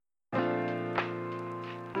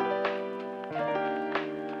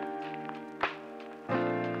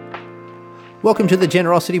Welcome to the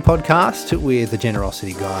Generosity Podcast with the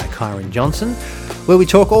Generosity Guy, Kyron Johnson, where we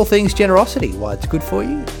talk all things generosity, why it's good for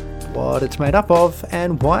you, what it's made up of,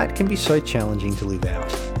 and why it can be so challenging to live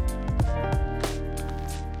out.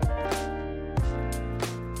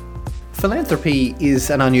 Philanthropy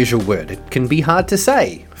is an unusual word. It can be hard to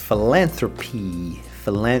say. Philanthropy,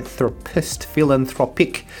 philanthropist,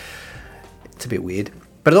 philanthropic. It's a bit weird.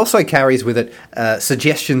 But it also carries with it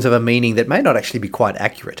suggestions of a meaning that may not actually be quite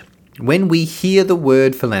accurate. When we hear the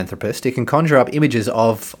word philanthropist, it can conjure up images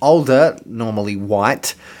of older, normally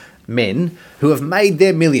white, men who have made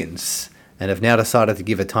their millions and have now decided to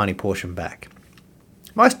give a tiny portion back.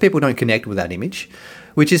 Most people don't connect with that image,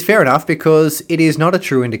 which is fair enough because it is not a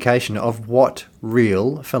true indication of what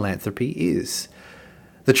real philanthropy is.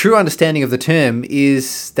 The true understanding of the term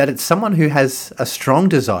is that it's someone who has a strong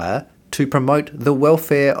desire to promote the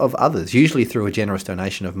welfare of others, usually through a generous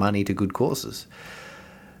donation of money to good causes.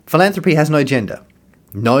 Philanthropy has no gender,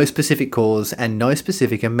 no specific cause, and no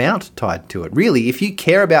specific amount tied to it. Really, if you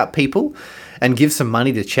care about people and give some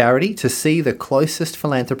money to charity to see the closest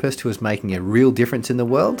philanthropist who is making a real difference in the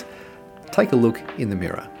world, take a look in the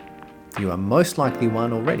mirror. You are most likely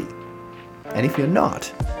one already. And if you're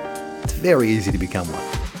not, it's very easy to become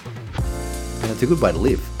one. And it's a good way to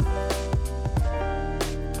live.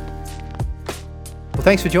 Well,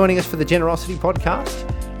 thanks for joining us for the Generosity Podcast.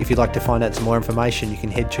 If you'd like to find out some more information, you can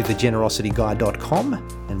head to thegenerosityguy.com,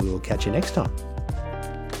 and we will catch you next time.